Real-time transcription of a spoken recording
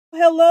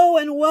Hello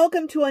and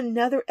welcome to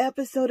another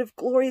episode of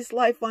Glorious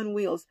Life on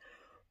Wheels.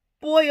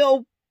 Boy,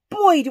 oh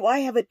boy, do I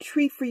have a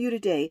treat for you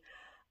today.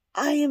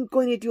 I am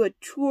going to do a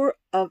tour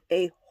of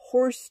a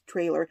horse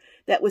trailer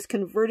that was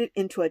converted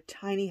into a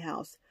tiny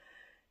house.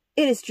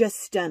 It is just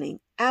stunning,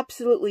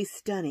 absolutely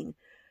stunning.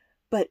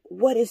 But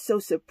what is so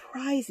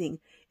surprising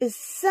is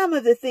some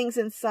of the things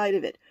inside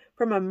of it,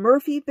 from a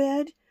Murphy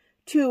bed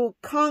to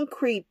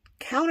concrete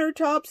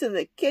countertops in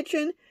the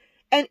kitchen,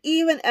 and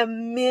even a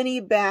mini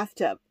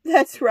bathtub.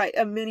 That's right,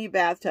 a mini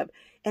bathtub.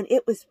 And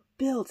it was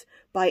built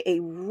by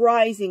a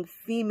rising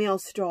female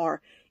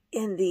star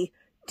in the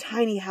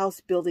tiny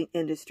house building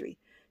industry.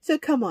 So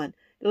come on,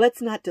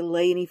 let's not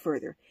delay any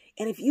further.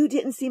 And if you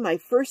didn't see my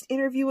first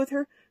interview with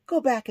her,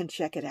 go back and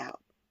check it out.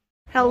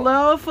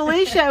 Hello,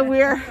 Felicia.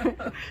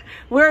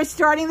 We're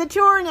starting the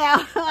tour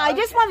now. I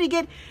just wanted to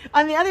get,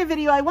 on the other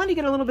video, I wanted to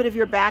get a little bit of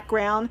your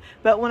background,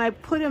 but when I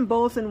put them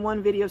both in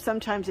one video,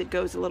 sometimes it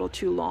goes a little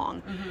too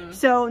long.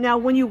 So now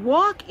when you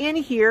walk in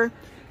here,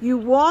 you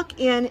walk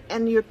in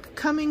and you're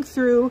coming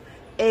through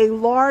a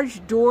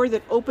large door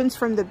that opens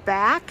from the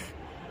back.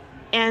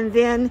 And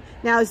then,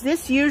 now is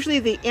this usually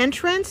the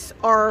entrance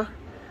or?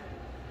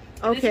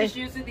 Okay. This is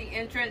usually the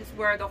entrance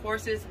where the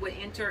horses would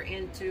enter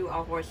into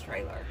a horse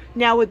trailer.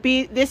 Now, would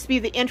this be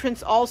the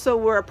entrance also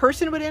where a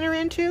person would enter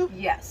into?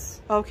 Yes.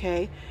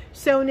 Okay.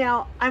 So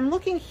now I'm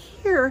looking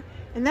here,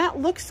 and that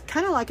looks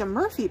kind of like a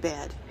Murphy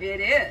bed. It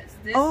is.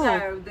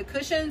 The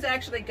cushions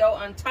actually go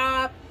on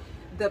top.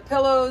 The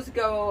pillows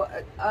go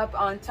up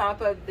on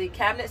top of the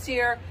cabinets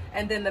here,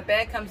 and then the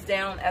bed comes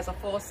down as a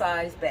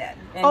full-size bed.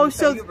 And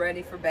so you're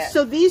ready for bed.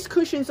 So these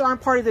cushions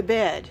aren't part of the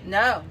bed?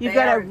 No. You've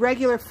got a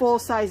regular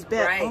full-size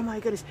bed. Right. Oh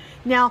my goodness.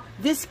 Now,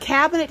 this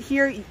cabinet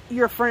here,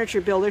 you're a furniture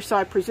builder, so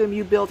I presume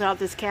you built out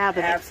this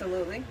cabinet.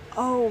 Absolutely.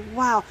 Oh,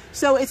 wow.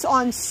 So it's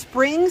on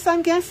springs,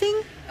 I'm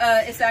guessing?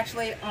 It's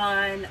actually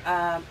on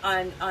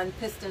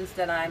pistons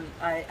that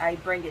I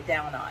bring it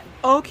down on.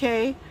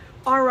 Okay.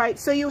 All right.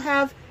 So you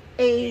have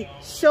a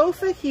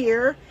sofa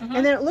here,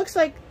 and then it looks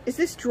like, is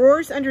this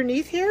drawers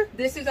underneath here?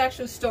 This is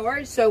actual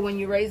storage, so when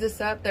you raise this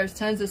up, there's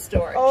tons of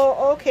storage.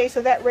 Oh, okay,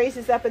 so that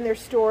raises up in their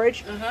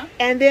storage.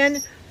 And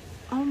then,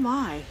 oh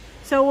my.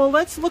 So, well,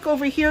 let's look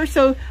over here.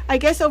 So, I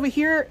guess over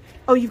here,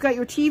 oh, you've got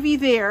your TV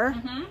there,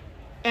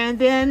 and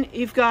then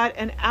you've got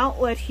an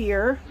outlet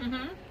here.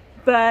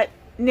 But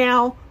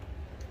now,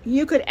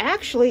 you could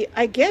actually,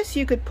 I guess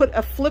you could put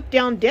a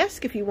flip-down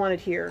desk if you wanted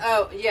here.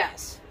 Oh,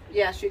 yes.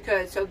 Yes, you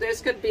could. So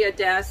this could be a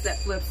desk that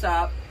flips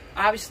up.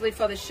 Obviously,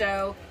 for the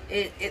show,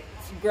 it's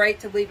great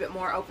to leave it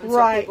more open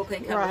so people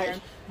can come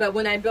in. But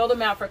when I build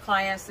them out for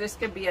clients, this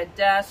could be a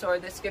desk, or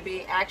this could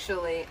be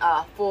actually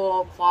a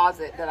full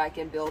closet that I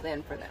can build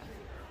in for them.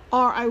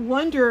 Or I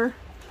wonder,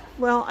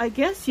 well, I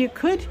guess you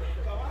could,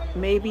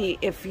 maybe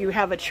if you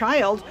have a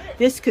child,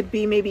 this could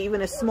be maybe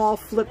even a small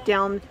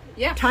flip-down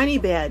tiny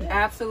bed.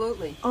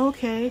 Absolutely.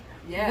 Okay.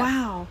 Yeah.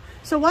 Wow.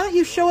 So why don't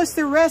you show us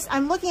the rest?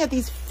 I'm looking at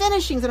these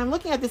finishings and I'm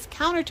looking at this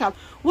countertop.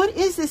 What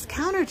is this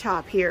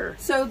countertop here?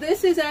 So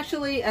this is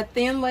actually a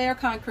thin layer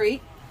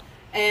concrete,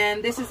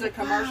 and this is a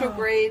commercial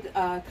grade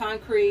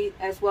concrete,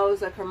 as well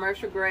as a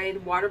commercial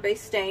grade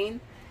water-based stain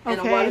and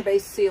a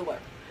water-based sealer.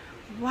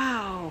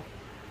 Wow.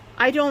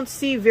 I don't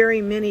see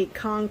very many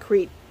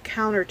concrete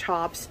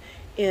countertops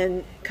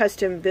in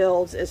custom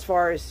builds as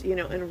far as, you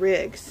know, in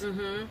rigs.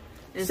 And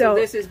so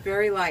this is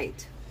very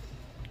light.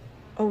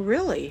 Oh,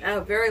 really? Oh,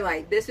 very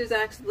light. This is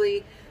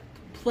actually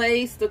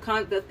placed,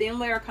 the thin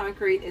layer of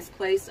concrete is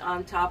placed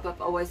on top of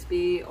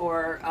OSB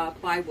or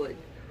plywood.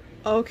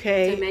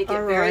 Okay. To make it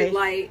very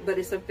light, but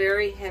it's a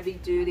very heavy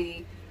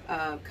duty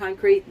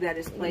concrete that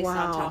is placed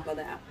on top of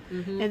that.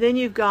 And then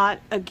you've got,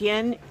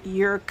 again,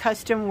 your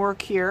custom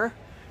work here,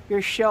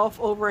 your shelf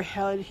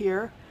overhead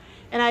here.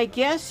 And I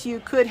guess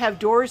you could have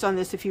doors on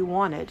this if you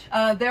wanted.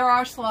 There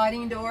are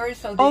sliding doors.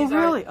 So these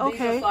really?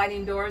 These are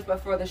sliding doors,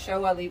 but for the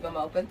show, I leave them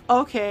open.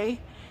 Okay.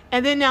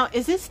 And then now,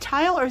 is this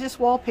tile or is this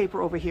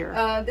wallpaper over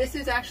here? This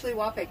is actually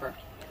wallpaper.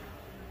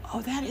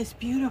 Oh, that is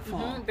beautiful.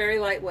 Very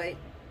lightweight.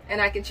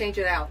 And I can change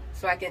it out.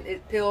 So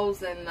it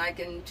peels and I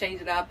can change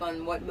it up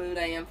on what mood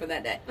I am for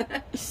that day.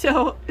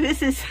 So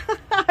this is,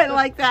 I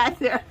like that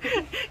there.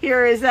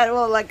 Here is that,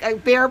 well, like a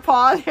bear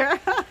paw there.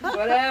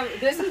 Whatever.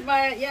 This is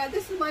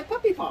my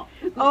puppy paw.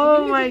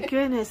 Oh my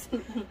goodness.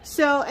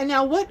 So, and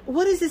now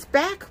what is this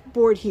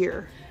backboard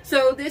here?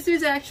 So this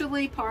is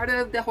actually part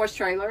of the horse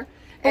trailer.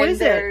 What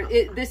is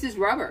it? This is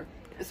rubber.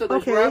 So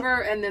there's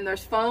rubber, and then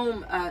there's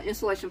foam,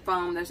 insulation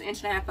foam. There's 1.5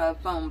 inches of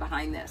foam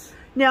behind this.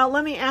 Now,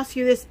 let me ask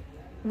you this.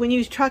 When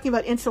you're talking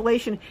about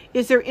insulation,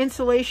 is there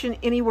insulation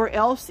anywhere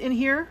else in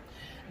here?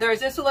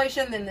 There's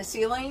insulation in the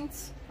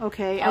ceilings.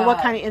 Okay, and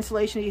what kind of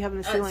insulation do you have in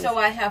the ceilings? So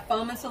I have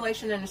foam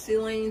insulation in the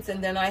ceilings,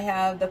 and then I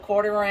have the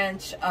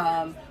 1/4-inch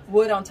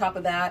wood on top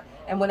of that.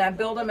 And when I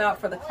build them out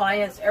for the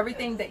clients,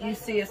 everything that you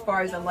see as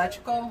far as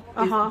electrical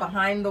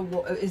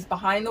is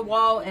behind the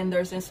wall, and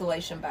there's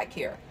insulation back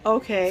here.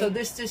 Okay. So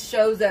this just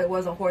shows that it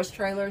was a horse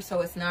trailer,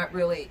 so it's not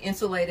really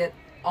insulated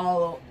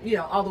all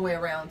the way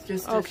around,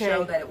 just to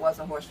show that it was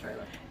a horse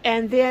trailer.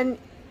 And then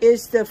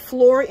is the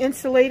floor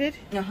insulated?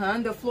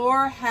 The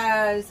floor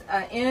has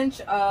an inch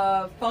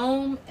of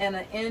foam and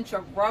an inch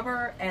of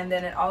rubber, and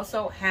then it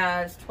also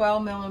has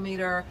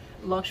 12mm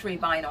luxury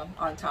vinyl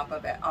on top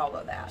of it, all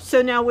of that.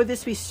 So now would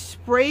this be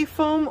spray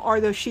foam or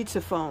those sheets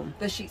of foam?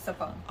 The sheets of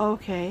foam.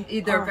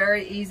 Okay. They're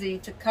very easy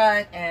to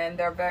cut, and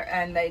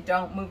they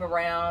don't move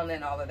around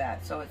and all of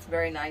that, so it's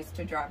very nice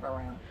to drive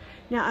around.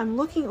 Now I'm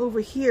looking over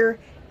here,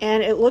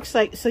 and it looks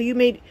like, so you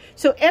made,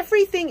 so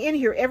everything in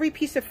here, every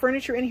piece of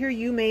furniture in here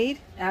you made?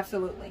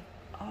 Absolutely.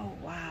 Oh,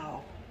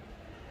 wow.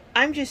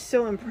 I'm just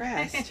so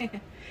impressed.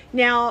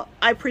 Now,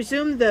 I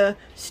presume the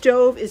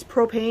stove is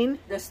propane?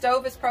 The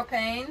stove is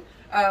propane,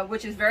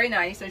 which is very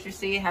nice. As you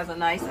see, it has a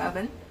nice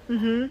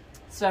oven.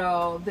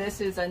 So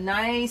this is a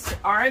nice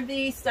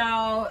RV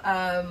style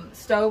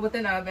stove with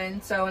an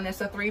oven. So, and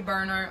it's a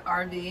 3-burner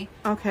RV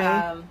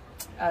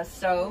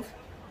stove.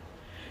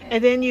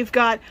 And then you've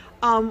got,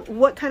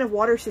 what kind of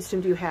water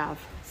system do you have?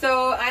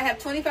 So I have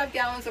 25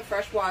 gallons of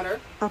fresh water.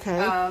 Okay.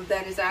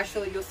 That is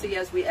actually, you'll see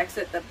as we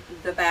exit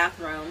the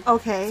bathroom.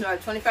 Okay. So I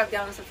have 25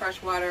 gallons of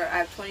fresh water. I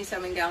have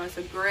 27 gallons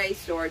of gray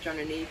storage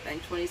underneath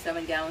and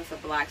 27 gallons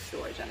of black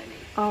storage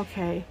underneath.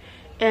 Okay.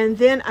 And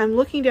then I'm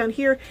looking down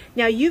here.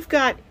 Now you've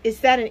got,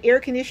 is that an air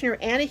conditioner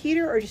and a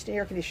heater, or just an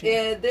air conditioner?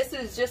 Yeah, this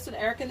is just an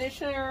air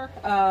conditioner.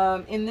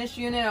 In this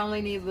unit, I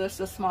only need just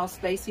a small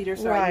space heater,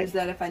 so I use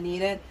that if I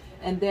need it.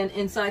 And then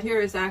inside here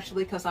is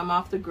actually, because I'm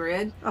off the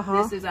grid,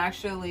 this is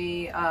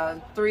actually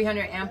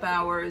 300 amp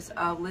hours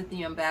of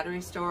lithium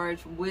battery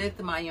storage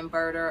with my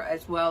inverter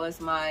as well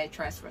as my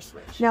transfer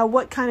switch. Now,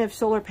 what kind of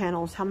solar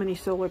panels? How many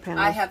solar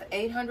panels? I have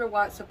 800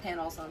 watts of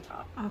panels on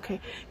top.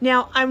 Okay.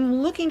 Now,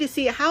 I'm looking to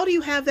see, how do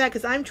you have that?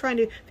 Because I'm trying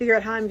to figure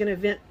out how I'm going to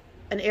vent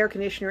an air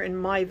conditioner in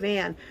my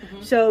van.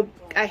 So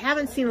I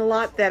haven't seen a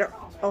lot that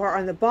are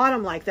on the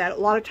bottom like that. A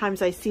lot of times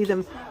I see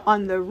them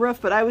on the roof,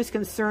 but I was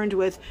concerned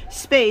with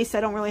space. I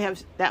don't really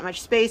have that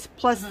much space,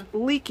 plus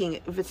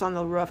leaking if it's on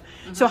the roof.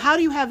 So how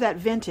do you have that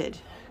vented?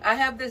 I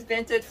have this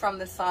vented from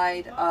the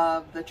side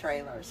of the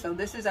trailer. So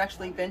this is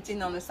actually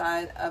venting on the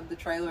side of the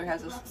trailer. It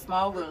has a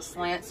small little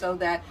slant so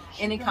that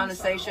any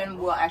condensation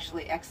will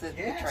actually exit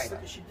the trailer.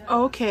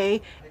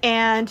 Okay.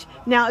 And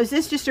now, is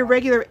this just a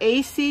regular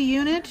AC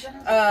unit?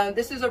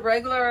 This is a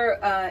regular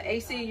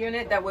AC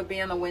unit that would be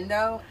on the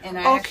window, and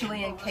I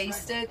actually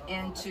encased it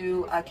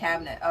into a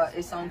cabinet,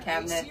 its own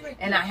cabinet,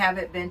 and I have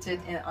it vented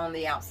on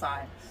the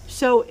outside.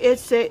 So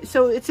it's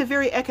a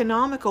very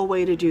economical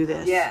way to do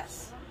this.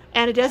 Yes.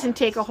 And it doesn't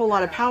take a whole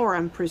lot of power,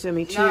 I'm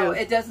presuming, too. No,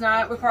 it does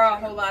not require a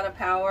whole lot of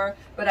power,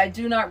 but I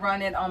do not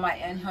run it on my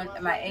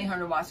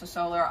 800 watts of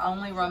solar. I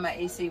only run my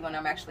AC when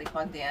I'm actually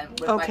plugged in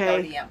with my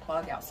 30 amp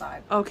plug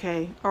outside.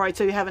 Okay. All right,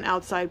 so you have an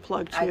outside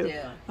plug, too. I do.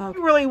 I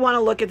really want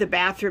to look at the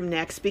bathroom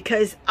next,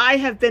 because I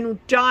have been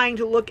dying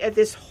to look at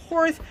this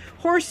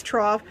horse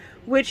trough,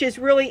 which is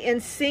really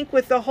in sync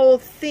with the whole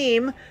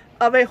theme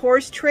of a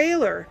horse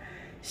trailer.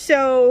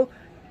 So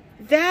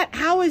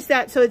how is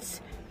that? So it's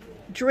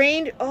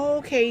drained. Oh,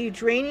 okay,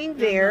 draining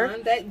there.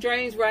 That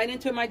drains right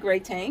into my gray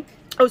tank.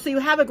 Oh, so you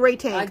have a gray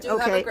tank. I do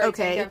have a gray tank.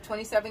 I have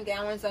 27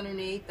 gallons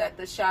underneath that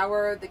the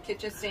shower, the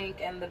kitchen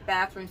sink, and the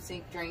bathroom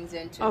sink drains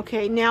into.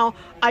 Okay, now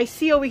I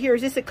see over here,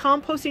 is this a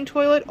composting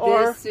toilet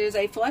or? This is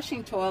a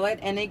flushing toilet,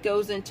 and it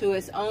goes into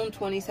its own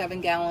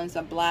 27 gallons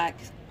of black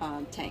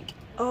tank.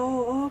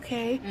 Oh,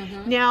 okay.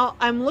 Now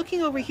I'm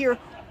looking over here.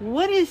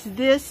 What is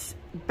this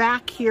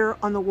back here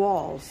on the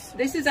walls?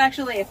 This is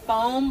actually a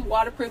foam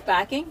waterproof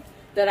backing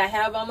that I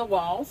have on the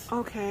walls.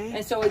 Okay.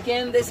 And so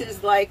again, this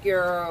is like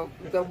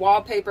the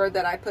wallpaper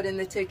that I put in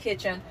the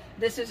kitchen.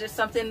 This is just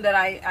something that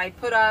I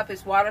put up.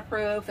 It's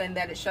waterproof, and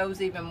that it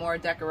shows even more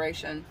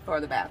decoration for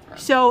the bathroom.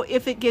 So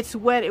if it gets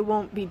wet, it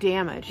won't be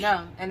damaged?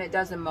 No, and it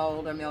doesn't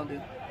mold or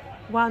mildew.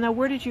 Wow, now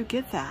where did you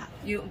get that?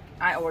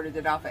 I ordered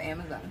it off of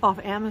Amazon. Off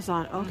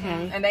Amazon,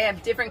 okay. And they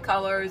have different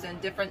colors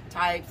and different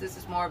types. This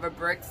is more of a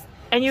bricks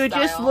And you would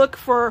style. just look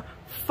for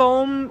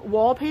foam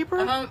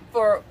wallpaper?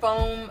 For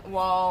foam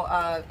wall,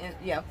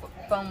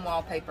 foam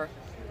wallpaper.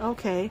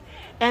 Okay.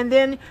 And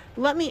then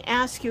let me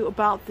ask you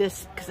about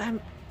this, because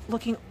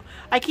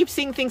I keep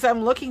seeing things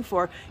I'm looking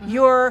for.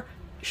 Your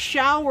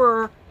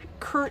shower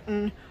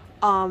curtain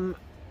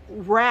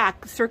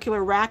rack,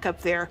 circular rack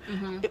up there.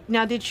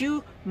 Now, did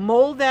you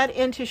mold that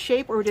into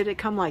shape, or did it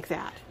come like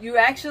that? You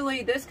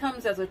actually, this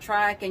comes as a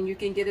track, and you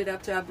can get it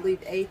up to, I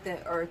believe, 8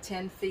 or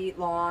 10 feet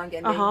long,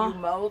 and then you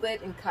mold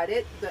it and cut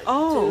it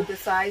to the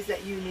size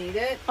that you need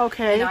it.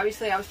 Okay. And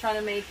obviously, I was trying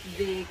to make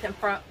the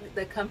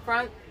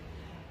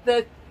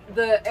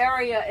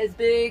area as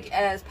big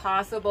as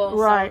possible,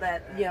 so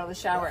that the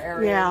shower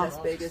area is as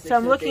big as it So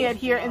I'm should looking be. at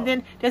here, and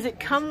then does it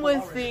come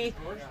with the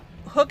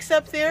hooks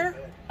up there?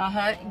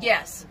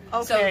 Yes.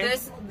 Okay.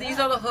 So these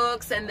are the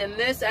hooks, and then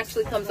this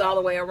actually comes all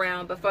the way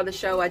around, but for the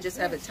show I just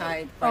have it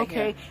tied right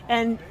here.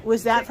 And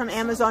was that from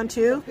Amazon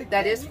too?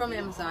 That is from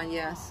Amazon,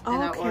 yes.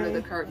 And I ordered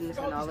the curtains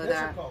and all of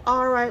that.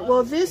 All right,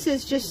 well, this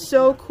is just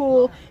so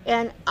cool,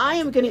 and I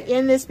am going to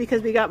end this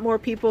because we got more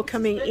people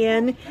coming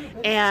in,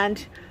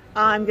 and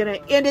I'm going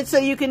to end it so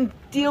you can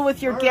deal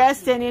with your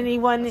guests and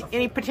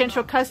any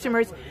potential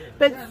customers.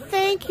 But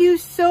thank you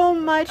so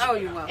much. Oh,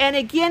 you're welcome. And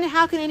again,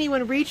 how can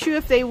anyone reach you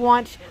if they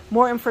want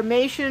more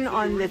information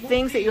on the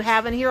things that you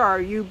have in here?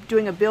 Are you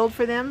doing a build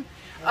for them?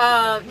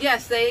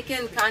 Yes, they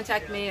can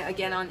contact me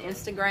again on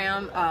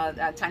Instagram,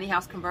 Tiny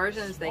House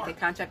Conversions. They can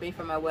contact me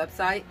from my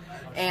website.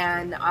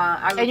 And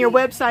your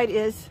website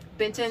is?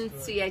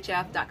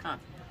 BentonCHF.com.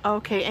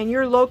 Okay, and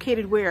you're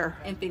located where?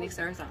 In Phoenix,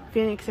 Arizona.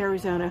 Phoenix,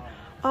 Arizona.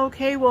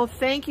 Okay, well,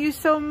 thank you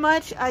so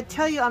much. I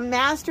tell you, a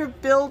master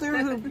builder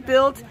who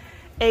built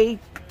a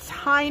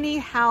tiny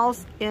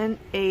house in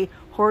a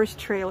horse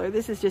trailer.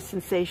 This is just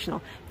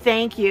sensational.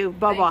 Thank you.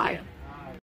 Bye-bye.